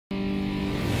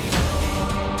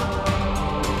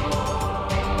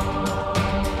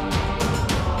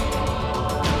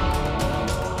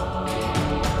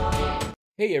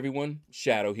Hey everyone,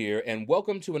 Shaedow here, and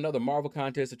welcome to another Marvel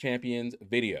Contest of Champions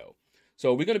video.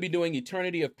 So we're going to be doing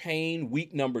Eternity of Pain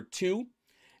week number 2,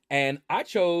 and I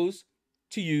chose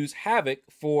to use Havok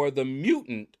for the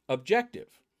mutant objective.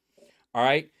 All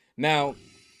right, now,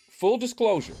 full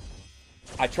disclosure,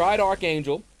 I tried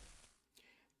Archangel.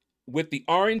 With the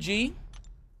RNG,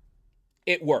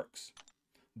 it works,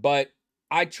 but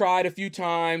I tried a few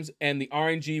times and the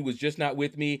RNG was just not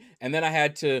with me, and then I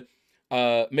had to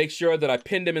make sure that I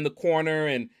pinned him in the corner,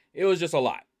 and it was just a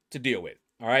lot to deal with,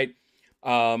 all right?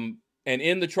 And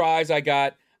in the tries I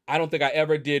got, I don't think I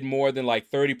ever did more than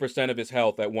like 30% of his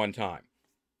health at one time.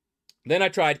 Then I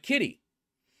tried Kitty,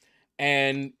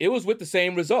 and it was with the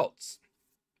same results.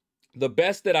 The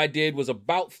best that I did was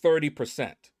about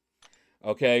 30%,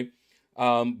 okay?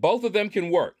 Both of them can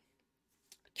work.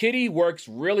 Kitty works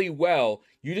really well.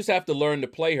 You just have to learn to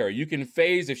play her. You can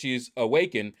phase if she's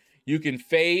awakened. You can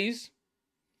phase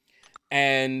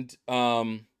and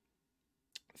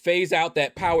phase out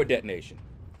that power detonation.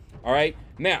 All right,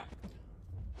 now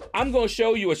I'm going to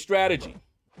show you a strategy.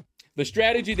 The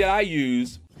strategy that I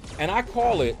use, and I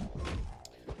call it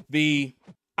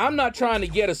I'm not trying to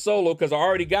get a solo because I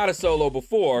already got a solo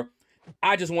before.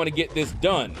 I just want to get this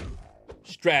done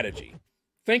strategy.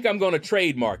 Think I'm going to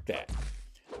trademark that.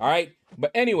 All right,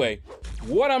 but anyway,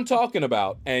 what I'm talking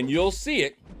about, and you'll see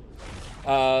it,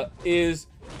 is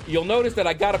you'll notice that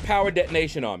I got a power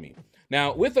detonation on me.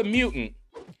 Now, with a mutant,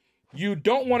 you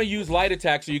don't want to use light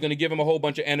attack, so you're going to give him a whole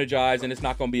bunch of energize, and it's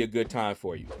not going to be a good time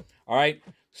for you. All right?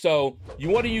 So you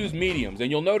want to use mediums, and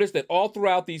you'll notice that all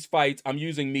throughout these fights, I'm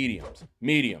using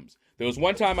mediums. There was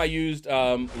one time I used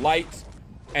lights,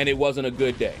 and it wasn't a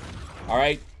good day. All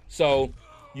right? So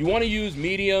you want to use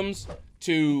mediums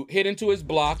to hit into his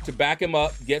block, to back him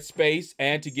up, get space,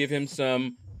 and to give him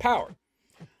some power.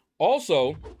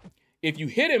 Also, if you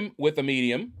hit him with a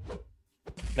medium,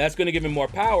 that's going to give him more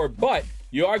power, but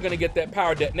you are going to get that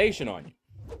power detonation on you,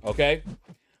 okay?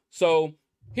 So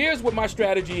here's what my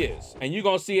strategy is, and you're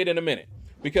going to see it in a minute,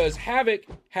 because Havok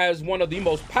has one of the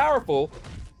most powerful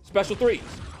special threes.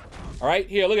 All right,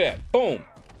 here, look at that. Boom.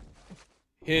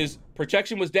 His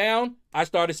protection was down. I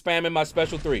started spamming my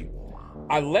special 3.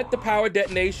 I let the power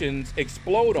detonations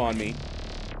explode on me,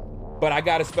 but I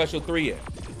got a special 3 in.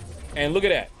 And look at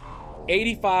that.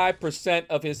 85%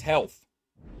 of his health.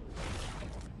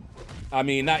 I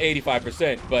mean, not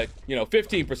 85%, but,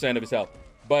 15% of his health.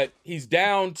 But he's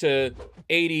down to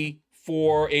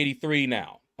 84, 83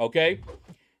 now, okay?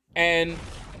 And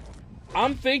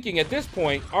I'm thinking at this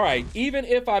point, all right, even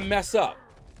if I mess up,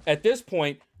 at this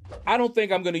point, I don't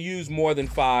think I'm going to use more than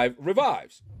 5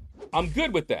 revives. I'm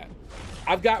good with that.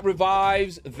 I've got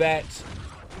revives that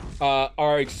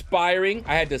are expiring.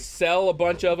 I had to sell a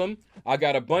bunch of them. I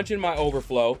got a bunch in my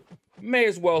overflow. May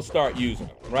as well start using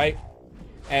them, right?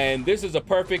 And this is a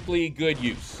perfectly good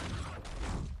use.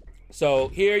 So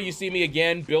here you see me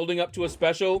again building up to a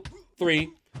special 3.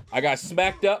 I got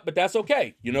smacked up, but that's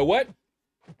okay. You know what?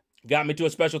 Got me to a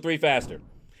special 3 faster.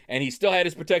 And he still had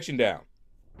his protection down.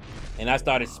 And I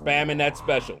started spamming that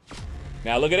special.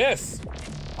 Now look at this.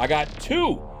 I got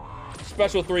 2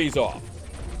 special 3s off.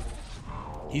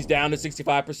 He's down to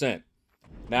 65%.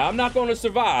 Now, I'm not going to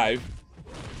survive,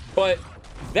 but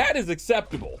that is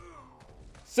acceptable.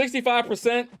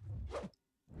 65%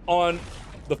 on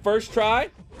the first try,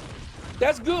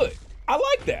 that's good. I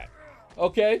like that,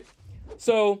 okay?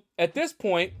 So, at this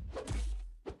point,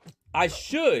 I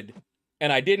should,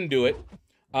 and I didn't do it,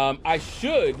 I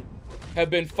should have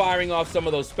been firing off some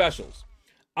of those specials.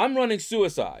 I'm running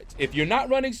suicides. If you're not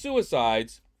running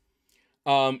suicides,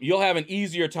 you'll have an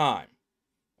easier time,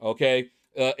 okay?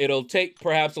 It'll take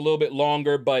perhaps a little bit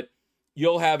longer, but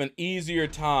you'll have an easier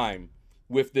time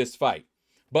with this fight.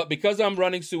 But because I'm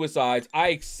running suicides, I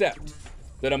accept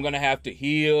that I'm going to have to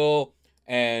heal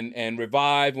and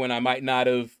revive when I might not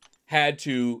have had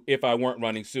to if I weren't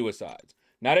running suicides.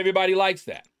 Not everybody likes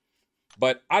that,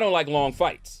 but I don't like long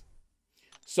fights.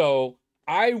 So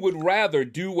I would rather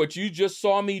do what you just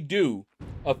saw me do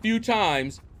a few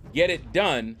times, get it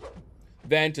done,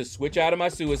 than to switch out of my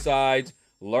suicides,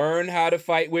 learn how to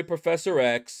fight with Professor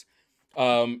X,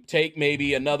 take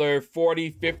maybe another 40,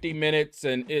 50 minutes,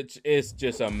 and it's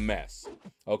just a mess,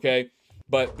 okay?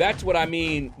 But that's what I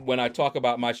mean when I talk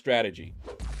about my strategy.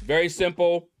 Very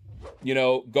simple,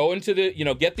 go into the,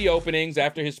 get the openings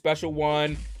after his special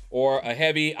 1 or a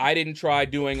heavy. I didn't try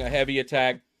doing a heavy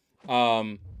attack,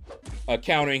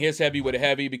 countering his heavy with a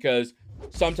heavy because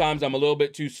sometimes I'm a little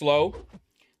bit too slow,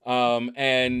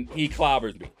 and he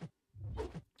clobbers me.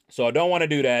 So I don't want to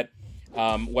do that.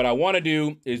 What I want to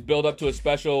do is build up to a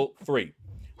special 3.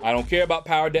 I don't care about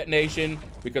power detonation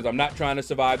because I'm not trying to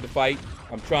survive the fight.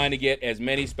 I'm trying to get as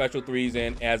many special 3s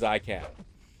in as I can.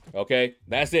 Okay,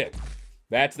 that's it.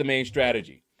 That's the main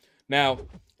strategy. Now,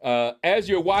 as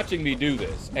you're watching me do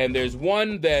this, and there's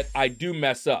one that I do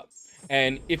mess up,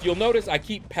 and if you'll notice, I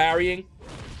keep parrying.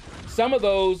 Some of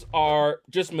those are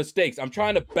just mistakes. I'm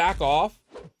trying to back off,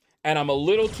 and I'm a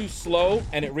little too slow,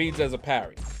 and it reads as a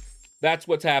parry. That's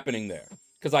what's happening there,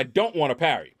 because I don't want to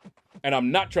parry, and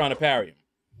I'm not trying to parry him.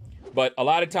 But a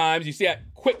lot of times, you see that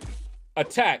quick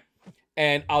attack,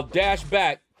 and I'll dash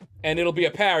back, and it'll be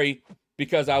a parry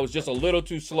because I was just a little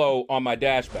too slow on my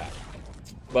dash back.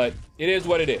 But it is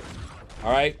what it is.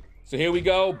 All right, so here we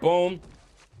go, boom.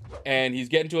 And he's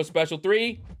getting to a special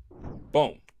 3,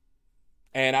 boom.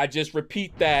 And I just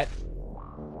repeat that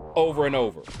over and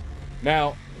over.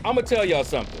 Now, I'm gonna tell y'all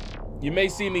something. You may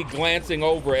see me glancing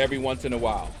over every once in a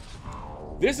while.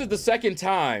 This is the second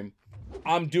time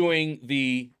I'm doing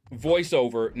the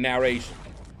voiceover narration.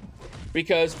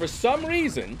 Because for some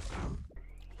reason,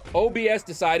 OBS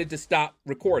decided to stop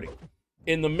recording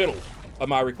in the middle of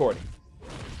my recording.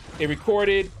 It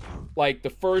recorded like the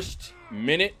first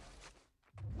minute,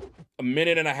 a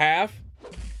minute and a half,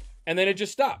 and then it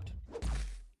just stopped.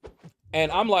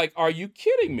 And I'm like, are you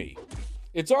kidding me?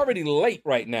 It's already late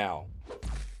right now.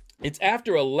 It's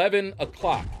after 11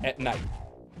 o'clock at night.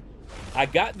 I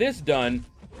got this done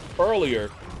earlier,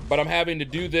 but I'm having to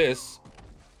do this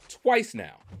twice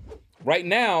now. Right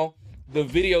now, the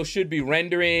video should be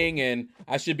rendering and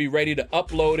I should be ready to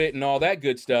upload it and all that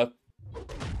good stuff,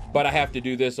 but I have to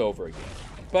do this over again.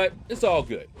 But it's all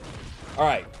good. All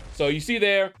right, so you see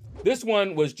there, this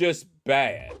one was just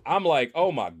bad. I'm like,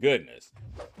 oh my goodness.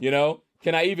 You know,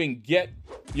 can I even get,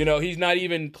 you know, he's not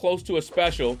even close to a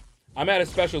special. I'm at a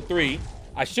special 3.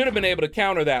 I should have been able to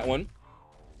counter that one.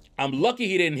 I'm lucky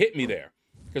he didn't hit me there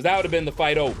because that would have been the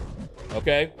fight over,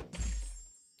 okay?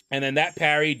 And then that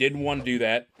parry, didn't want to do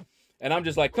that. And I'm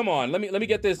just like, come on, let me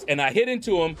get this. And I hit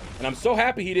into him, and I'm so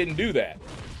happy he didn't do that.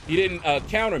 He didn't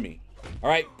counter me. All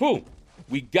right, boom.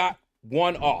 We got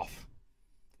one off.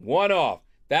 One off.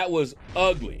 That was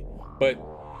ugly. But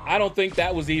I don't think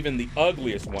that was even the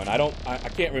ugliest one. I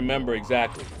can't remember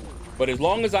exactly. But as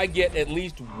long as I get at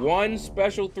least one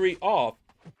special 3 off,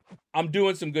 I'm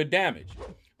doing some good damage.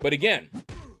 But again,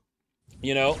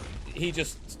 you know, he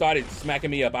just started smacking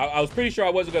me up. I was pretty sure I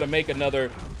wasn't going to make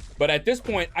another. But at this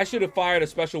point, I should have fired a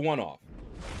special 1 off.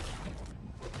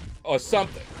 Or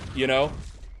something, you know.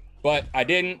 But I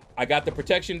didn't. I got the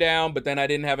protection down, but then I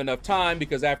didn't have enough time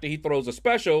because after he throws a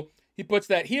special, he puts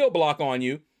that heal block on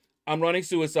you. I'm running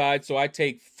suicide, so I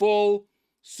take full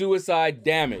suicide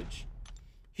damage.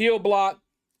 Heal block,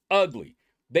 ugly.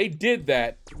 They did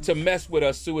that to mess with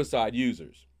us suicide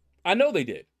users. I know they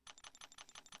did.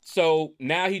 So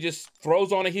now he just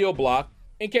throws on a heal block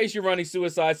in case you're running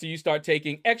suicide, so you start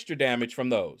taking extra damage from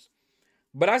those.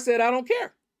 But I said, I don't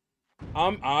care.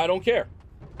 I don't care.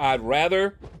 I'd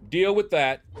rather deal with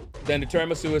that than to turn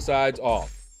my suicides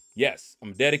off. Yes,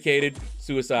 I'm a dedicated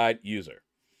suicide user.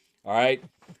 All right.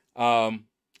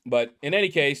 But in any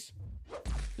case,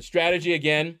 the strategy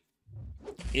again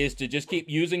is to just keep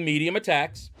using medium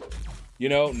attacks, you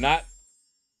know, not,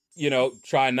 you know,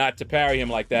 try not to parry him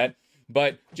like that,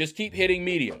 but just keep hitting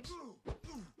mediums.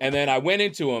 And then I went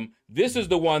into him. This is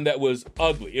the one that was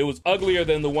ugly. It was uglier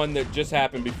than the one that just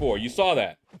happened before. You saw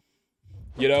that.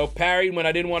 You know, parried when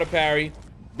I didn't want to parry.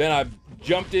 Then I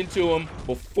jumped into him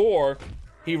before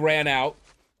he ran out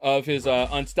of his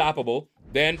unstoppable.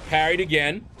 Then parried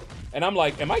again. And I'm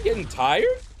like, am I getting tired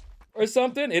or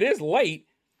something? It is late,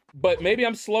 but maybe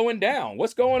I'm slowing down.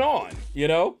 What's going on, you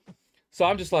know? So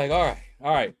I'm just like, all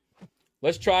right.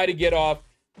 Let's try to get off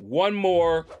one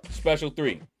more special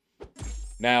 3.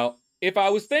 Now, if I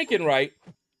was thinking right,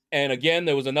 and again,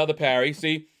 there was another parry.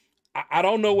 See, I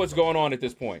don't know what's going on at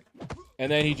this point.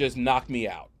 And then he just knocked me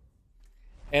out.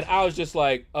 And I was just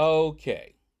like,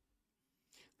 okay.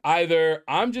 Either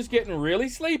I'm just getting really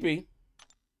sleepy,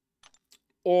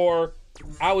 or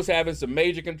I was having some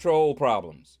major control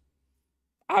problems.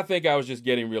 I think I was just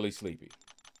getting really sleepy.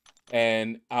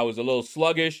 And I was a little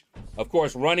sluggish. Of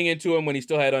course, running into him when he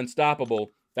still had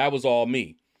unstoppable, that was all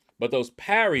me. But those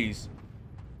parries,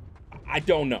 I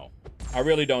don't know. I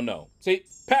really don't know. See,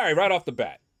 parry right off the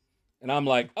bat. And I'm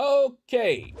like,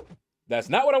 okay, that's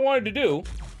not what I wanted to do,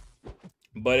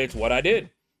 but it's what I did.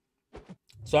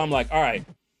 So I'm like, all right,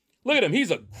 look at him.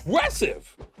 He's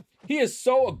aggressive. He is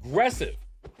so aggressive.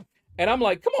 And I'm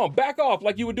like, come on, back off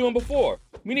like you were doing before.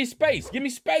 We need space. Give me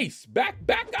space. Back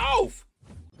off.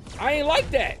 I ain't like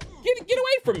that. Get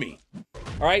away from me.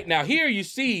 All right, now here you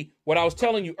see what I was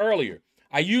telling you earlier.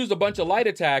 I used a bunch of light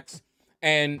attacks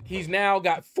and he's now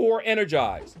got 4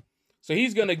 energized. So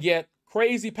he's gonna get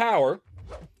crazy power.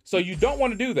 So you don't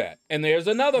want to do that. And there's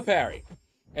another parry.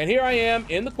 And here I am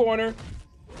in the corner,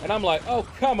 and I'm like, oh,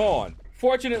 come on.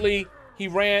 Fortunately,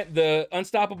 the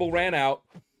Unstoppable ran out.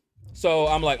 So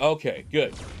I'm like, okay,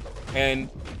 good. And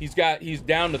he's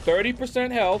down to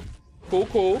 30% health. Cool,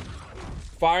 cool.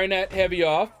 Firing that heavy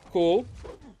off. Cool.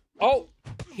 Oh,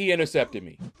 he intercepted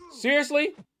me.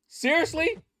 Seriously?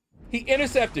 Seriously? He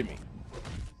intercepted me.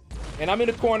 And I'm in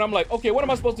the corner. I'm like, okay, what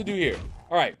am I supposed to do here?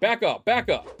 All right, back up, back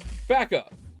up, back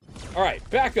up. All right,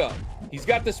 back up. He's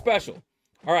got the special.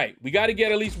 All right, we got to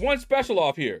get at least 1 special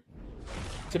off here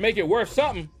to make it worth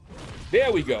something.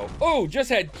 There we go. Oh, just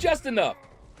had just enough.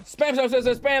 Spam, spam,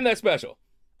 spam, spam that special.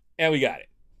 And we got it.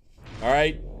 All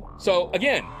right. So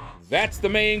again, that's the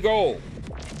main goal.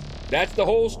 That's the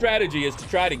whole strategy, is to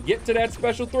try to get to that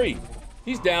special 3.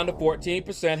 He's down to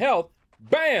 14% health.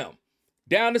 Bam!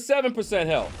 Down to 7%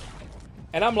 health.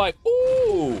 And I'm like,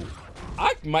 ooh,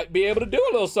 I might be able to do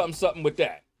a little something, something with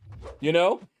that. You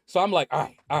know? So I'm like, all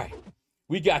right.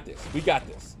 We got this. We got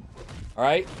this. All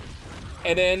right.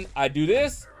 And then I do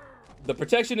this. The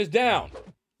protection is down.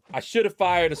 I should have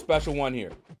fired a special 1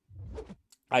 here.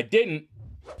 I didn't.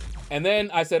 And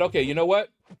then I said, okay, you know what?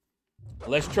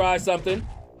 Let's try something.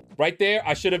 Right there,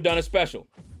 I should have done a special.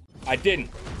 I didn't.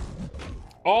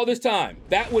 All this time,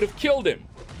 that would have killed him.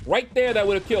 Right there, that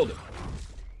would have killed him.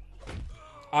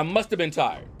 I must have been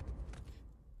tired.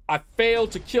 I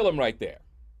failed to kill him right there.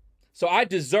 So I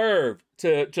deserve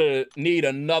to need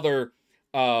another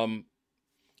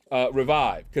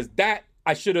revive, because that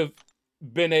I should have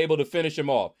been able to finish him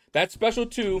off. That special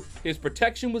 2, his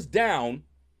protection was down.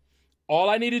 All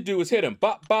I needed to do was hit him.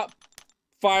 Bop, bop,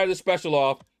 fire the special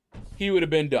off. He would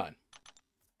have been done.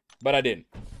 But I didn't.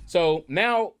 So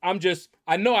now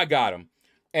I know I got him.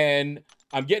 And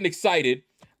I'm getting excited.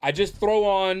 I just throw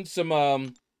on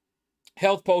some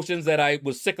health potions that I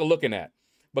was sick of looking at,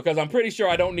 because I'm pretty sure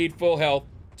I don't need full health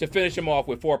to finish him off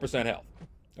with 4% health.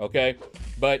 Okay?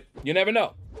 But you never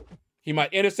know. He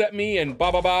might intercept me and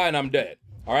blah, and I'm dead.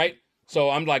 All right? So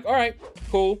I'm like, all right,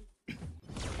 cool.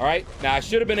 All right? Now, I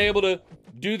should have been able to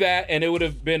do that, and it would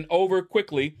have been over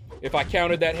quickly if I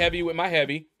countered that heavy with my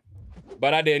heavy.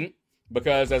 But I didn't,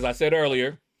 because as I said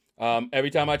earlier, every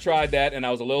time I tried that and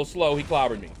I was a little slow, he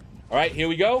clobbered me. All right, here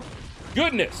we go.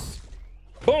 Goodness.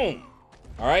 Boom.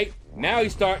 All right, now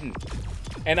he's starting.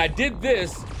 And I did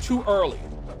this too early.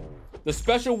 The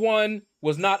special 1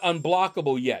 was not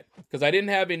unblockable yet, because I didn't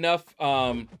have enough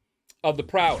of the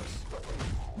prowess.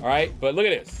 All right, but look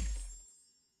at this.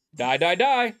 Die, die,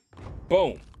 die.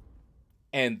 Boom.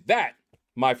 And that,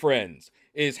 my friends,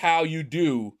 is how you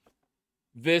do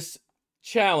this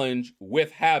challenge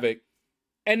with Havok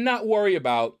and not worry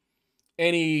about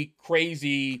any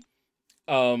crazy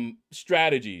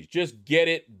strategies. Just get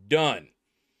it done.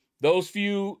 Those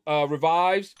few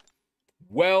revives,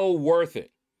 well worth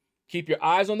it. Keep your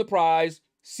eyes on the prize,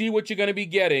 see what you're going to be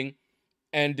getting,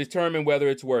 and determine whether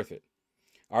it's worth it.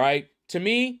 All right? To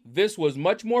me, this was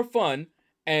much more fun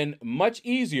and much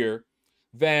easier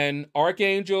than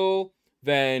Archangel,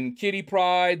 than Kitty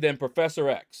Pryde, than Professor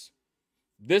X.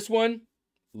 This one,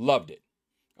 loved it.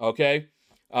 Okay?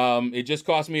 It just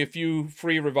cost me a few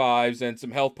free revives and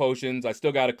some health potions. I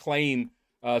still got to claim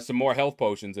some more health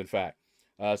potions, in fact.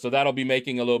 So that'll be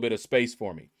making a little bit of space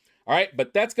for me. All right,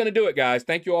 but that's going to do it, guys.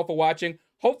 Thank you all for watching.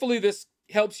 Hopefully this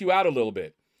helps you out a little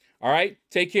bit. All right,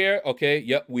 take care. Okay,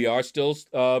 yep, we are still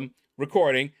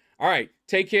recording. All right,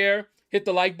 take care. Hit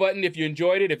the like button if you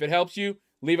enjoyed it. If it helps you,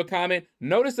 leave a comment.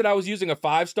 Notice that I was using a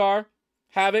 5-star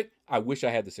Havok. I wish I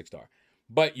had the 6-star.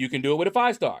 But you can do it with a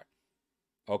 5-star.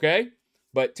 Okay?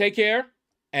 But take care,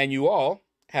 and you all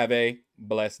have a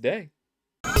blessed day.